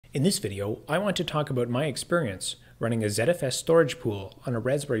In this video, I want to talk about my experience running a ZFS storage pool on a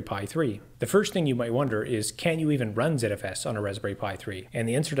Raspberry Pi 3. The first thing you might wonder is, can you even run ZFS on a Raspberry Pi 3? And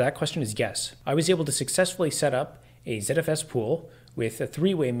the answer to that question is yes. I was able to successfully set up a ZFS pool with a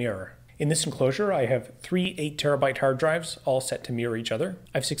three-way mirror. In this enclosure, I have three 8TB hard drives, all set to mirror each other.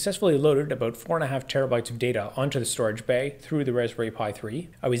 I've successfully loaded about 4.5 terabytes of data onto the storage bay through the Raspberry Pi 3.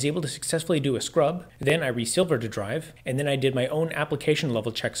 I was able to successfully do a scrub, then I resilvered a drive, and then I did my own application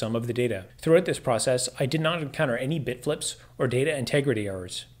level checksum of the data. Throughout this process, I did not encounter any bit flips or data integrity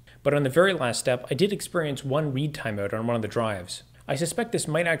errors. But on the very last step, I did experience one read timeout on one of the drives. I suspect this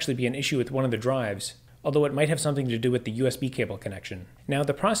might actually be an issue with one of the drives, although it might have something to do with the USB cable connection. Now,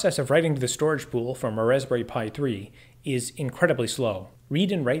 the process of writing to the storage pool from a Raspberry Pi 3 is incredibly slow.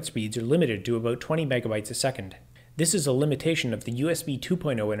 Read and write speeds are limited to about 20 megabytes a second. This is a limitation of the USB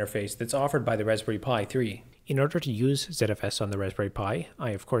 2.0 interface that's offered by the Raspberry Pi 3. In order to use ZFS on the Raspberry Pi,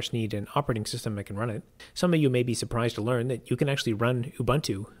 I of course need an operating system that can run it. Some of you may be surprised to learn that you can actually run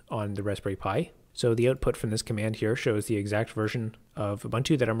Ubuntu on the Raspberry Pi. So the output from this command here shows the exact version of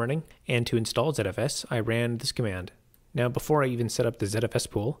Ubuntu that I'm running, and to install ZFS, I ran this command. Now, before I even set up the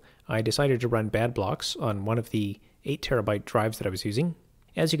ZFS pool, I decided to run badblocks on one of the 8TB drives that I was using.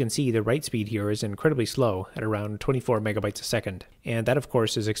 As you can see, the write speed here is incredibly slow at around 24 megabytes a second, and that of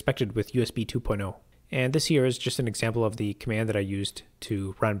course is expected with USB 2.0. And this here is just an example of the command that I used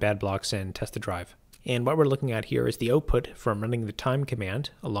to run badblocks and test the drive. And what we're looking at here is the output from running the time command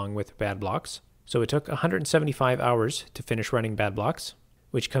along with badblocks. So it took 175 hours to finish running badblocks,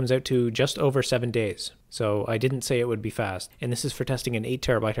 which comes out to just over 7 days. So I didn't say it would be fast, and this is for testing an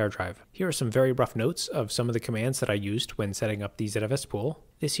 8TB hard drive. Here are some very rough notes of some of the commands that I used when setting up the ZFS pool.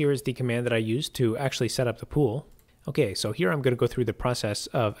 This here is the command that I used to actually set up the pool. Okay, so here I'm going to go through the process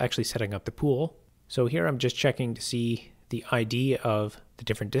of actually setting up the pool. So here I'm just checking to see the ID of the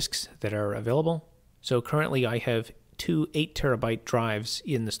different disks that are available. So currently I have two 8TB drives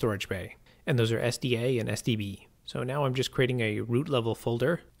in the storage bay, and those are SDA and SDB. So now I'm just creating a root level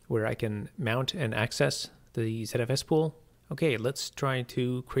folder where I can mount and access the ZFS pool. Okay, let's try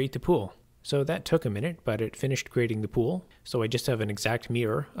to create the pool. So that took a minute, but it finished creating the pool. So I just have an exact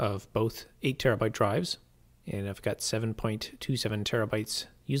mirror of both 8TB drives, and I've got 7.27 terabytes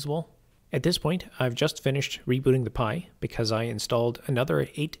usable. At this point, I've just finished rebooting the Pi because I installed another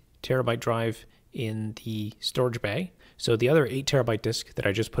 8TB drive in the storage bay. So the other 8TB disk that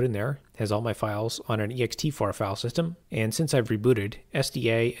I just put in there has all my files on an ext4 file system, and since I've rebooted,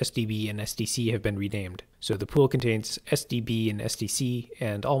 SDA, SDB, and SDC have been renamed. So the pool contains SDB and SDC,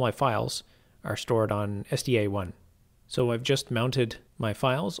 and all my files are stored on SDA1. So I've just mounted my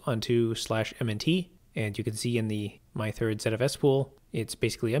files onto /mnt, and you can see in the my third ZFS pool, it's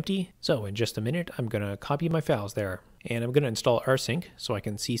basically empty. So in just a minute, I'm going to copy my files there, and I'm going to install rsync so I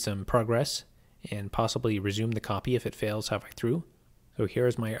can see some progress and possibly resume the copy if it fails halfway through. So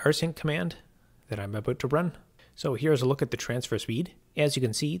here's my rsync command that I'm about to run. So here's a look at the transfer speed. As you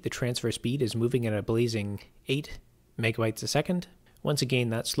can see, the transfer speed is moving at a blazing 8 megabytes a second. Once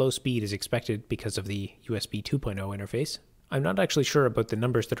again, that slow speed is expected because of the USB 2.0 interface. I'm not actually sure about the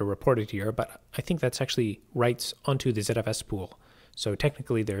numbers that are reported here, but I think that's actually writes onto the ZFS pool. So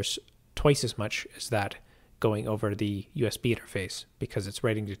technically there's twice as much as that going over the USB interface because it's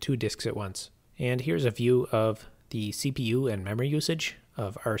writing to two disks at once. And here's a view of the CPU and memory usage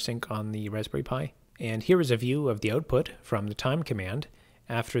of rsync on the Raspberry Pi. And here is a view of the output from the time command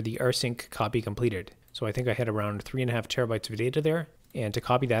after the rsync copy completed. So I think I had around 3.5 terabytes of data there. And to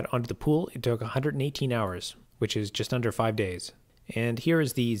copy that onto the pool, it took 118 hours, which is just under 5 days. And here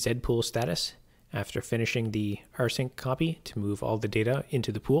is the Z pool status after finishing the rsync copy to move all the data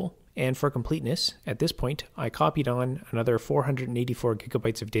into the pool. And for completeness, at this point, I copied on another 484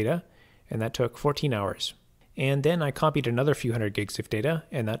 gigabytes of data, and that took 14 hours. And then I copied another few hundred gigs of data,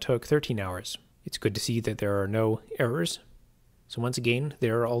 and that took 13 hours. It's good to see that there are no errors. So once again,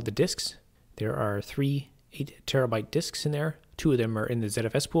 there are all the disks. There are three 8TB disks in there. 2 of them are in the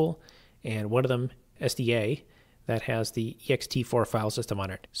ZFS pool, and one of them, SDA, that has the ext4 file system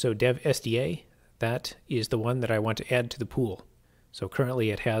on it. So dev SDA, that is the one that I want to add to the pool. So currently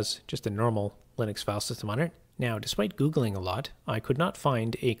it has just a normal Linux file system on it. Now, despite Googling a lot, I could not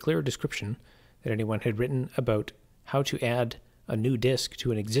find a clear description that anyone had written about how to add a new disk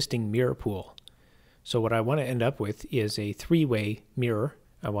to an existing mirror pool. So what I want to end up with is a three-way mirror.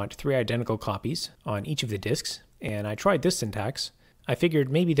 I want 3 identical copies on each of the disks, and I tried this syntax. I figured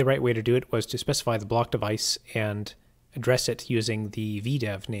maybe the right way to do it was to specify the block device and address it using the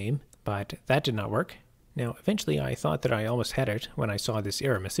vdev name, but that did not work. Now, eventually I thought that I almost had it when I saw this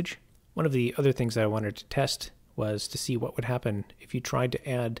error message. One of the other things that I wanted to test was to see what would happen if you tried to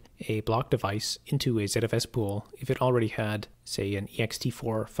add a block device into a ZFS pool if it already had, say, an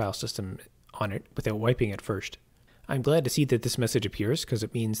ext4 file system on it without wiping it first. I'm glad to see that this message appears because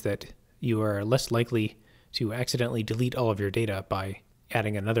it means that you are less likely to accidentally delete all of your data by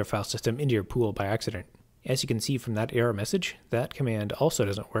adding another file system into your pool by accident. As you can see from that error message, that command also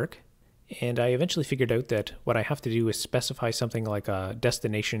doesn't work. And I eventually figured out that what I have to do is specify something like a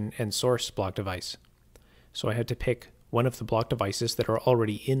destination and source block device. So I had to pick one of the block devices that are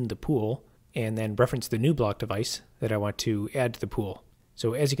already in the pool and then reference the new block device that I want to add to the pool.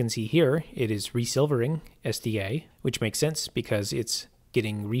 So as you can see here, it is resilvering SDA, which makes sense because it's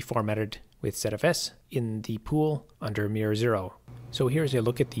getting reformatted with ZFS in the pool under mirror 0. So here's a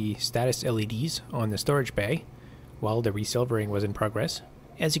look at the status LEDs on the storage bay while the resilvering was in progress.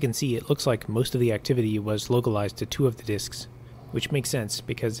 As you can see, it looks like most of the activity was localized to 2 of the disks, which makes sense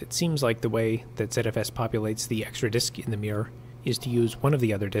because it seems like the way that ZFS populates the extra disk in the mirror is to use one of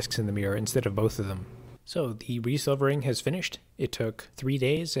the other disks in the mirror instead of both of them. So the resilvering has finished. It took 3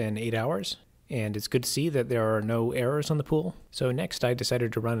 days and 8 hours, and it's good to see that there are no errors on the pool. So next I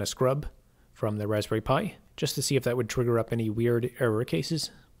decided to run a scrub from the Raspberry Pi, just to see if that would trigger up any weird error cases.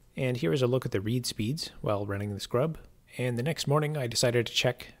 And here is a look at the read speeds while running the scrub. And the next morning I decided to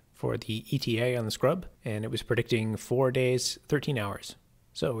check for the ETA on the scrub, and it was predicting 4 days, 13 hours.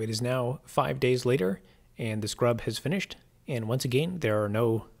 So it is now 5 days later, and the scrub has finished. And once again, there are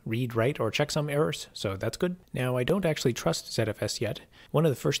no read, write, or checksum errors, so that's good. Now, I don't actually trust ZFS yet. One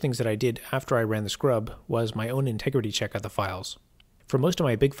of the first things that I did after I ran the scrub was my own integrity check of the files. For most of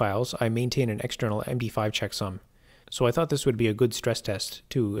my big files, I maintain an external MD5 checksum, so I thought this would be a good stress test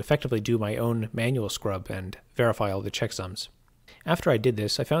to effectively do my own manual scrub and verify all the checksums. After I did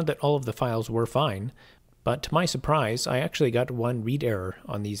this, I found that all of the files were fine, but to my surprise, I actually got one read error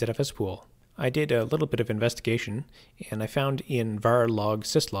on the ZFS pool. I did a little bit of investigation, and I found in var log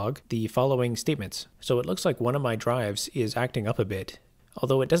syslog the following statements. So it looks like one of my drives is acting up a bit.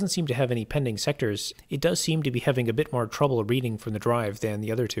 Although it doesn't seem to have any pending sectors, it does seem to be having a bit more trouble reading from the drive than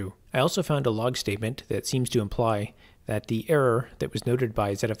the other two. I also found a log statement that seems to imply that the error that was noted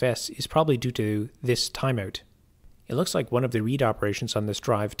by ZFS is probably due to this timeout. It looks like one of the read operations on this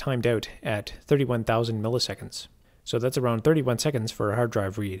drive timed out at 31,000 milliseconds. So that's around 31 seconds for a hard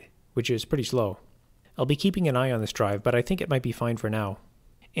drive read, which is pretty slow. I'll be keeping an eye on this drive, but I think it might be fine for now.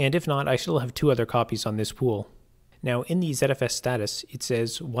 And if not, I still have 2 other copies on this pool. Now in the ZFS status, it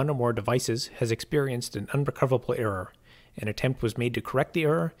says one or more devices has experienced an unrecoverable error. An attempt was made to correct the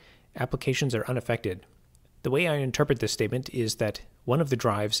error. Applications are unaffected. The way I interpret this statement is that one of the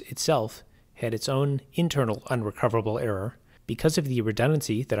drives itself had its own internal unrecoverable error. Because of the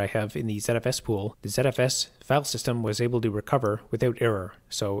redundancy that I have in the ZFS pool, the ZFS file system was able to recover without error,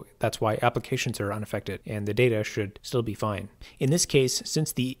 so that's why applications are unaffected, and the data should still be fine. In this case,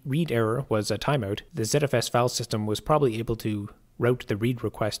 since the read error was a timeout, the ZFS file system was probably able to route the read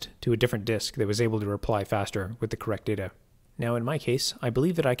request to a different disk that was able to reply faster with the correct data. Now in my case, I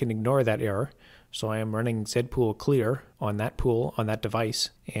believe that I can ignore that error, so I am running zpool clear on that pool on that device,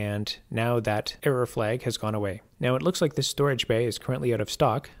 and now that error flag has gone away. Now it looks like this storage bay is currently out of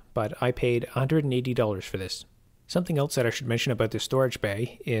stock, but I paid $180 for this. Something else that I should mention about this storage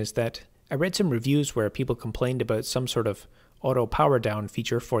bay is that I read some reviews where people complained about some sort of auto power down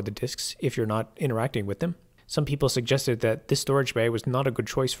feature for the disks if you're not interacting with them. Some people suggested that this storage bay was not a good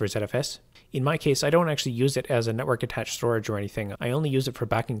choice for ZFS. In my case, I don't actually use it as a network attached storage or anything. I only use it for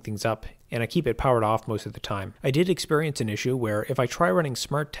backing things up, and I keep it powered off most of the time. I did experience an issue where if I try running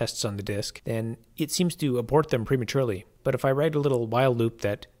smart tests on the disk, then it seems to abort them prematurely. But if I write a little while loop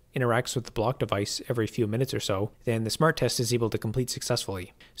that interacts with the block device every few minutes or so, then the smart test is able to complete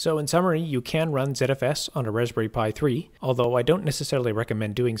successfully. So in summary, you can run ZFS on a Raspberry Pi 3, although I don't necessarily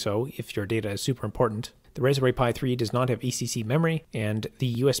recommend doing so if your data is super important. The Raspberry Pi 3 does not have ECC memory, and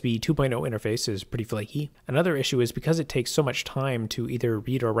the USB 2.0 interface is pretty flaky. Another issue is because it takes so much time to either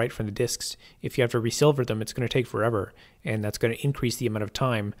read or write from the disks, if you have to resilver them, it's going to take forever, and that's going to increase the amount of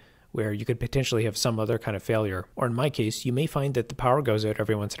time where you could potentially have some other kind of failure. Or in my case, you may find that the power goes out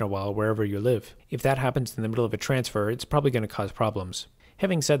every once in a while wherever you live. If that happens in the middle of a transfer, it's probably going to cause problems.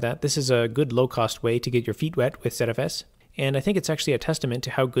 Having said that, this is a good low-cost way to get your feet wet with ZFS, and I think it's actually a testament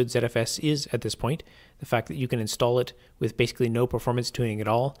to how good ZFS is at this point, the fact that you can install it with basically no performance tuning at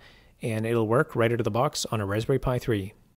all, and it'll work right out of the box on a Raspberry Pi 3.